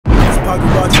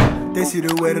paparazzi. They see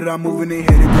the way that I'm moving, they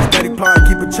hit it. This steady plot,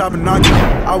 keep it chopping, knocking.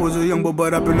 I was a young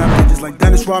but up in that bitch, just like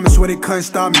Dennis Rodman, swear they couldn't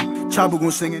stop me. Chopper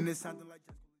gon' sing in this sounded like.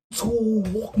 So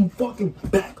welcome fucking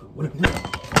back. What a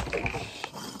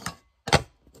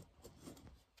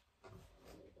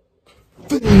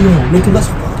video, nigga. Let's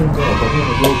fucking go. But we're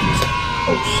gonna roll this.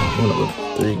 Oh shit, we're gonna go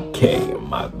 3K.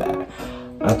 My bad.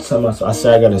 I tell myself, I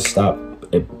said I gotta stop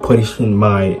pushing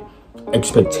my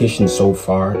expectations so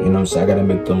far. You know what I'm saying? I gotta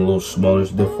make them a little smaller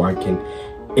so therefore I can.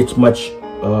 It's much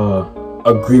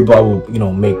agreeable. I will, you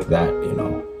know, make that,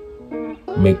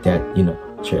 you know,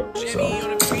 trip. So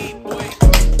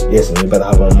yes, and we better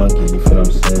have on monkey. You feel what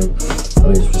I'm saying? Let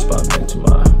me just respond back to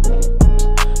my.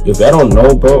 If I don't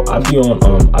know, bro, I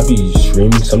be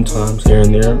streaming sometimes here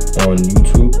and there on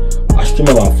YouTube. I stream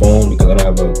on my phone because I don't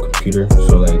have a computer.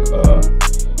 So like,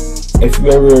 if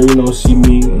you ever, you know, see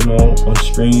me, you know, on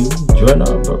stream, join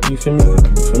up, bro. You feel me? You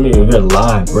feel me? If you're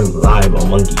live, we're live on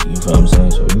Monkey. You feel what I'm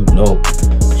saying? So you know,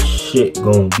 shit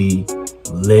gonna be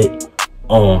lit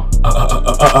on.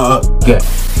 Get.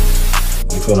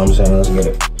 You feel what I'm saying? Let's get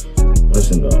it.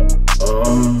 Listen though.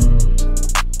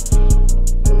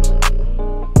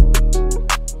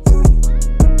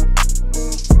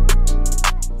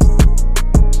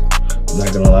 I'm not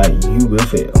gonna lie, you will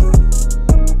fail.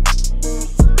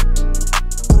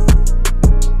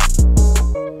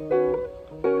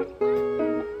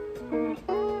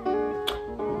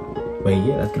 But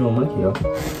yeah, let's get on Monkey, yo.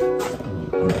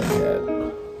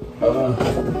 Oh my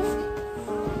god.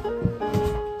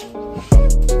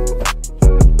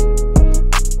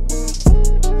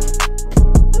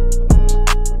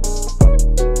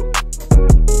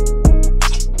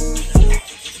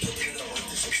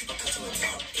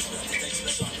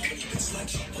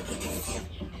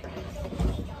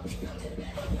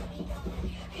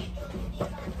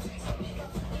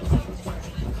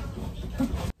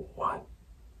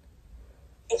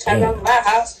 I'm at my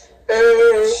house.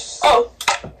 Oh.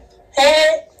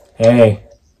 Hey. Hey.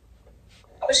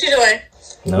 What's she doing?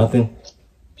 Nothing.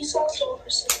 You so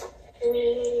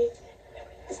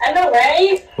I know,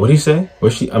 right? What'd he say?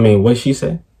 What'd she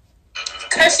say?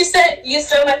 Cause she said you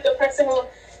sound like the person who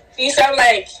you sound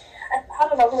like. I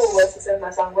don't know who it was who said my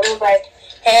song, but it was like,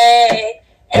 hey.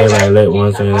 Everybody lit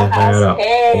once and then hang it up.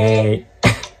 Hey.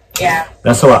 Yeah.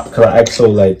 That's how cause I act so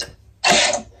like.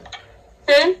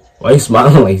 Why are you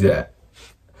smiling like that?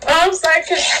 I'm sorry,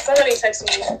 cause somebody texted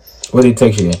me. What they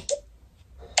text you?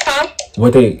 Huh?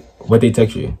 What they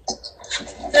text you?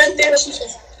 Nothing.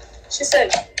 She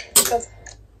said.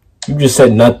 You just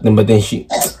said nothing, but then she.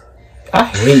 I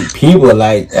hate people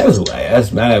like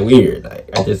that's mad weird.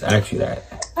 Like I just asked you that.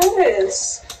 Who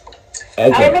is? I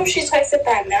don't know if she texted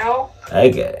that now. I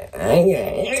get it.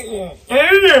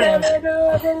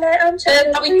 I'm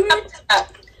trying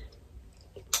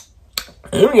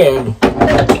Okay.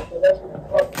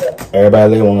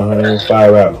 Everybody leave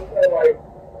 105 out.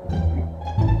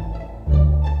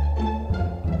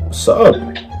 What's up?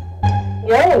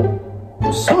 Yo.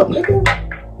 What's up, nigga?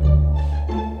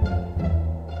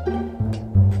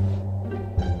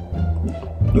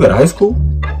 You at high school?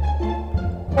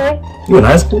 Huh? You in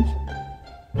high school?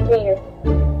 Yeah.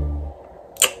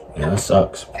 Yeah, that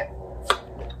sucks.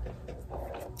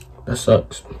 That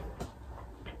sucks.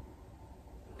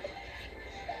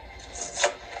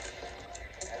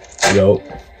 Yo.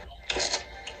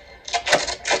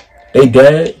 They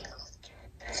dead?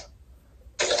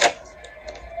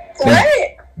 What?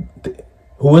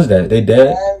 Who is that? They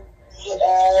dead?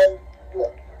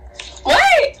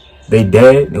 What? They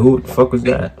dead? Who the fuck was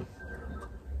that?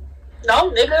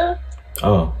 No, nigga.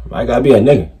 Oh, I gotta be a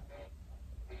nigga.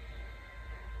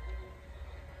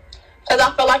 Cause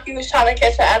I felt like you was trying to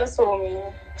catch an attitude with me.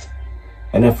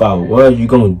 And if I was, you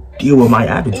gonna deal with my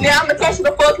attitude. Yeah, I'm gonna catch you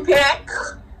the fuck back.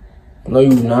 No,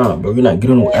 you not, bro. You're not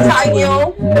getting no attitude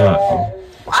with me. Nah, bro.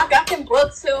 I got them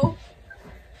book too.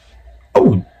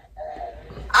 Oh.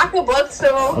 I can book too.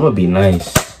 I'm gonna be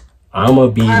nice. I'm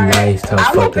gonna be nice to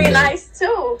I'm fucking gonna be nice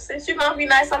too. Since you're gonna be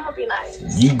nice, I'm gonna be nice.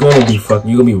 You gonna be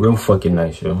real fucking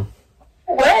nice, yo.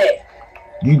 What?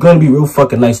 You gonna be real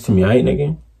fucking nice to me, alright,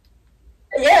 nigga?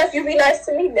 Yeah, if you be nice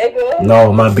to me, nigga. No,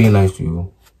 I'm not being nice to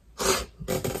you.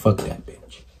 Fuck that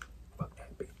bitch. Fuck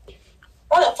that bitch.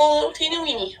 What a fool, teeny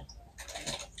weeny.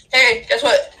 Hey, guess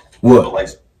what?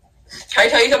 What? Can I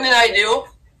tell you something that I do?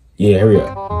 Yeah, hurry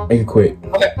up. Make it quick.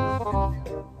 Okay.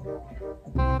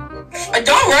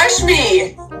 Don't rush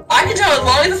me. I can tell as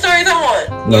long as the stories I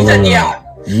want. No, you said no. yeah.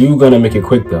 You gonna make it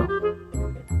quick though.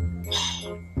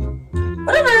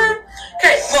 Whatever.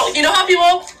 Okay, well, you know how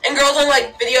people and girls on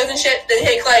like videos and shit, they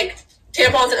take like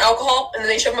tampons and alcohol and then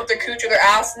they shove them up their cooch or their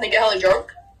ass and they get hella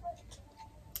drunk?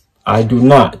 I do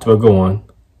not, but go on.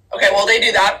 Okay, well, they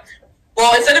do that.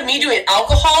 Well, instead of me doing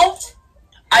alcohol,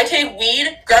 I take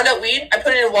weed, ground up weed, I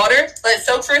put it in water, let it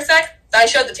soak for a sec, then I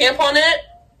shove the tampon in it,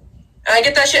 and I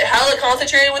get that shit hella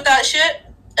concentrated with that shit,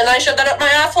 and then I shove that up my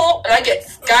asshole, and I get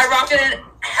skyrocketed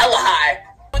hella high.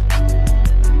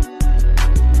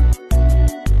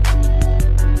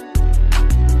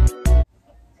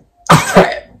 Try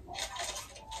it.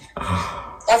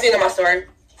 That's the end of my story.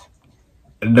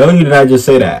 No, you did not just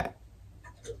say that.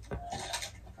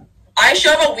 I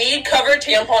shove a weed-covered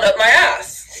tampon up my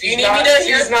ass. Do you need me to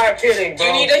hear? She's not kidding, bro.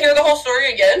 Do you need to hear the whole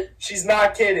story again? She's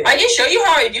not kidding. I can show you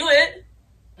how I do it.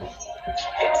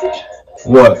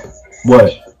 What?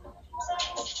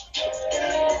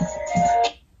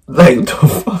 Like, the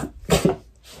fuck?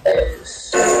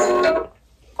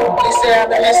 You say I'm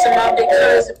missing my big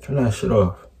cousin. Turn that shit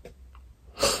off.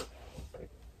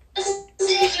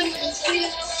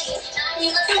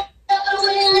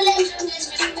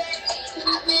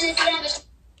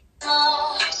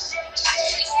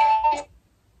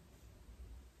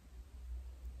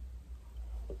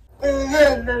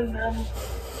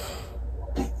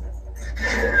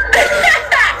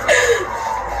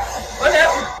 What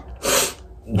happened?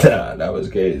 Nah, that was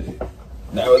crazy.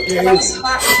 That was crazy. No,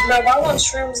 if I want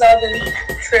shrooms, I've been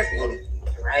tripping,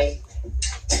 right?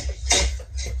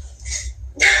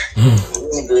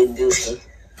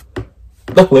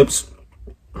 The flips.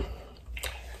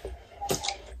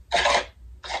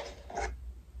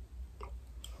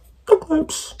 The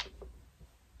flips.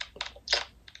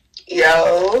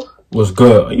 Yo. What's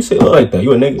good? You say it like that?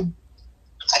 You a nigga?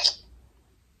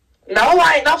 No,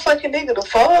 I ain't no fucking nigga. The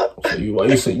fuck? So why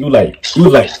you say you like yo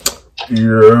like fuck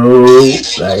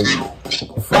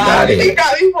out of You here.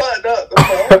 got me fucked up. The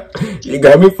fuck? You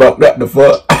got me fucked up the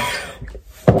fuck.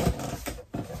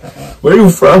 Where you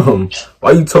from?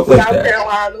 Why you talk like South that?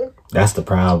 Carolina. That's the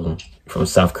problem. From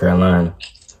South Carolina.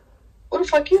 Where the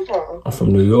fuck you from? I'm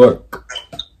from New York.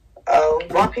 Oh,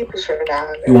 my people's from down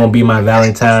there. You won't be my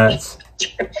Valentine's?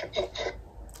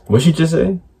 What you just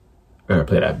say? Gotta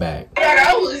play that back. Yeah,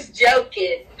 I was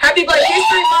joking. Happy Black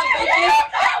History Month, bitches.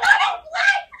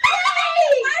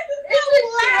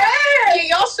 Can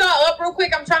y'all shut up real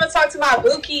quick? I'm trying to talk to my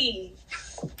bookie.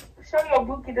 Show your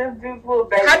bookie this dude's little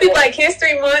baby. Happy Black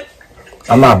History Month.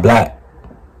 I'm not black.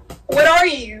 What are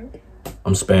you?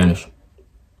 I'm Spanish.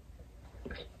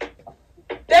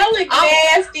 That look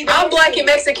nasty. I'm black and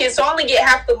Mexican, so I only get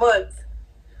half the month.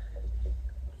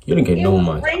 You didn't get no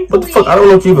money. What the fuck? I don't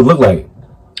know what you even look like.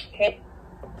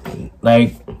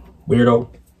 Like, weirdo.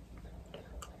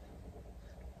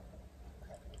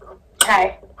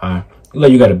 Hi. Alright. You look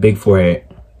like you got a big forehead.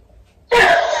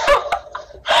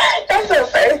 That's so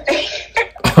thirsty.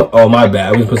 Oh, my bad.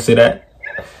 I was supposed to say that?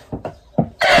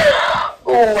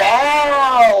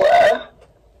 Wow.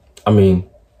 I mean,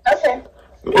 Okay.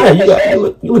 yeah,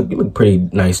 you look pretty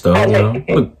nice though. You know,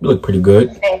 you look pretty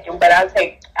good. Thank you, but I'll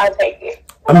take it.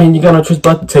 I mean, you got no choice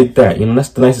but to take that. You know, that's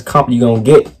the nicest compliment you gonna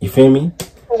get. You feel me?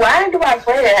 Why do my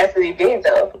forehead have to be big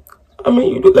though? I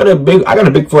mean, you do got a big. I got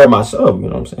a big forehead myself. You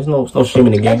know what I'm saying? There's no shame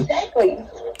in the game. Exactly.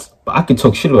 But I can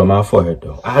talk shit about my forehead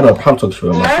though. I had no problem talking shit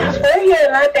about my My forehead.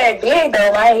 forehead not that big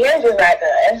though. My hair's just like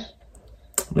that.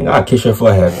 Nigga, I'll kiss your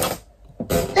forehead.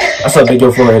 That's how big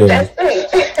your forehead is. That's sweet.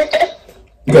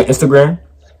 You got Instagram?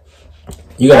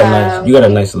 You got a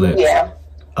nice lips. Yeah.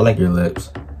 I like your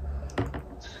lips.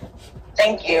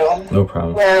 Thank you. No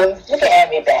problem. Well, you can add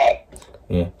me back.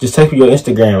 Yeah. Just text me your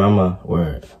Instagram. I'm a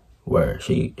word.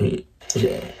 She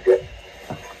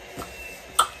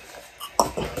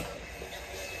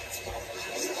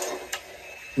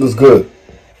What's good?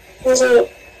 What's up?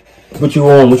 What you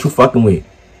on? What you fucking with?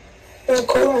 I'm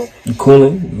cool. You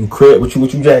cooling? You crib? What you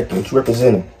jacking? What you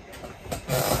representing?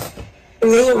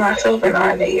 Me and myself and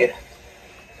I nigga.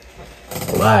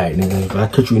 Alright, nigga. If I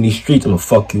catch you in these streets, I'ma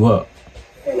fuck you up.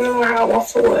 You know how I want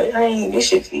for what? I ain't this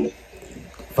shit to you.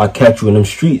 If I catch you in them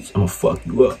streets, I'ma fuck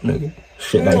you up, nigga.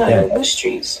 Shit like that. What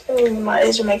streets? My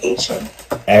education.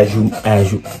 As you,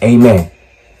 amen.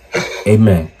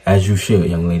 Amen. As you should,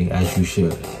 young lady. As you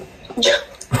should.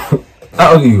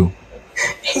 How old are you?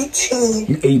 18.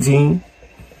 You 18?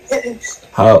 Yes.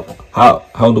 How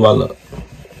old do I look?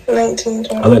 19,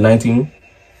 20. I look 19?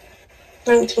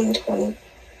 19, 20.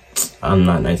 I'm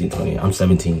not 19, 20. I'm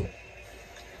 17.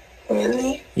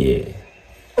 Really? Yeah.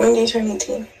 When did you turn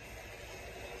 18?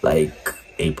 Like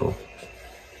April.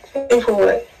 April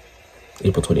what?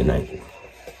 April 29th.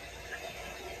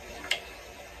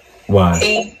 Why?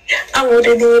 8. I'm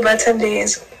older than you by 10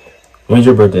 days. When's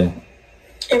your birthday?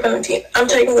 April 19th. I'm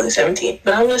technically 17,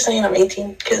 but I'm just saying I'm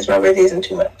 18 because my birthday's in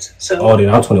 2 months. So. Oh, then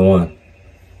I'm 21.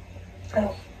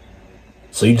 Oh.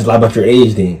 So you just lie about your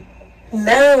age then?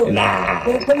 No. Nah.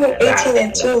 You're turning 18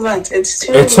 in 2 months. It's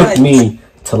 2 It months. took me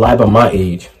to lie about my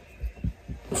age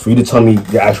for you to tell me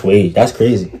your actual age. That's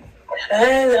crazy.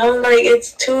 I'm like,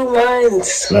 it's 2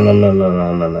 months.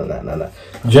 No.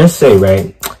 Just say,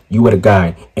 right, you with a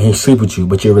guy and he sleep with you,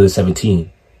 but you're really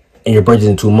 17 and your birthday's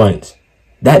in 2 months.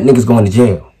 That nigga's going to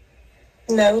jail.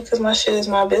 No, because my shit is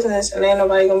my business and ain't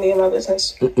nobody gonna be in my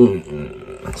business.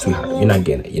 Sweetheart, you're not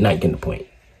getting it. You're not getting the point.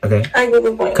 Okay? I get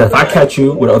the point. Because if I catch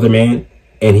you with another man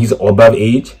and he's above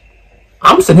age,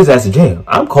 I'm sending his ass to jail.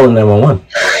 I'm calling 911.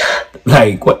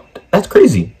 Like, what? That's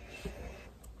crazy.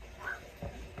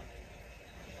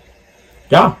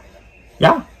 Yeah.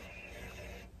 Damn.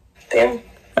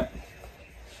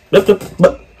 But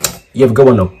you have a good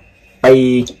one though.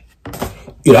 Bye.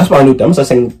 Yeah, that's why I knew. I'm gonna start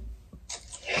saying.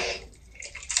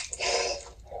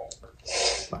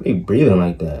 Why are they breathing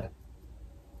like that?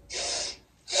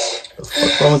 The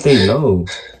fuck wrong with their nose?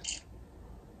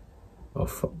 What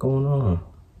the fuck going on?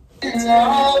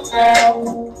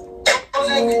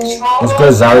 What's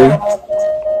good, Zari?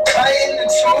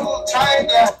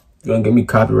 You gonna get me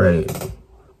copyrighted?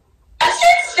 That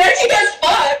shit's dirty as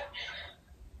fuck.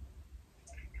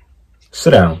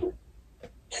 Sit down.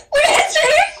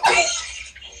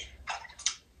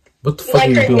 What the fuck are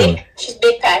you doing? She's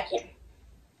big packing.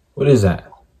 What is that?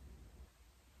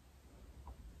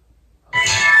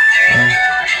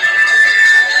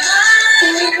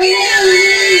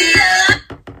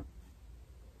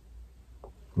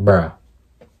 Bruh.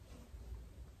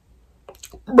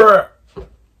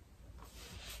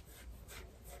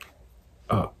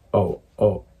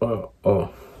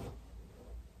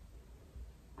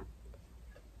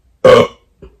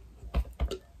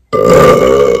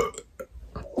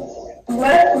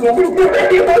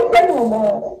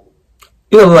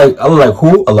 You look I look like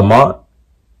who? A Lamont?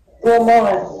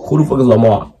 Lamont. Who the fuck is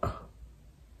Lamont?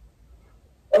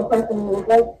 A person you look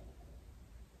like?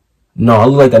 No, I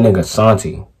look like that nigga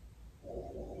Santi.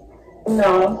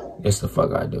 No. Yes, the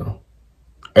fuck I do.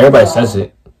 Everybody says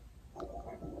it.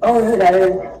 I don't know who that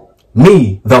is.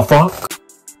 Me, the fuck?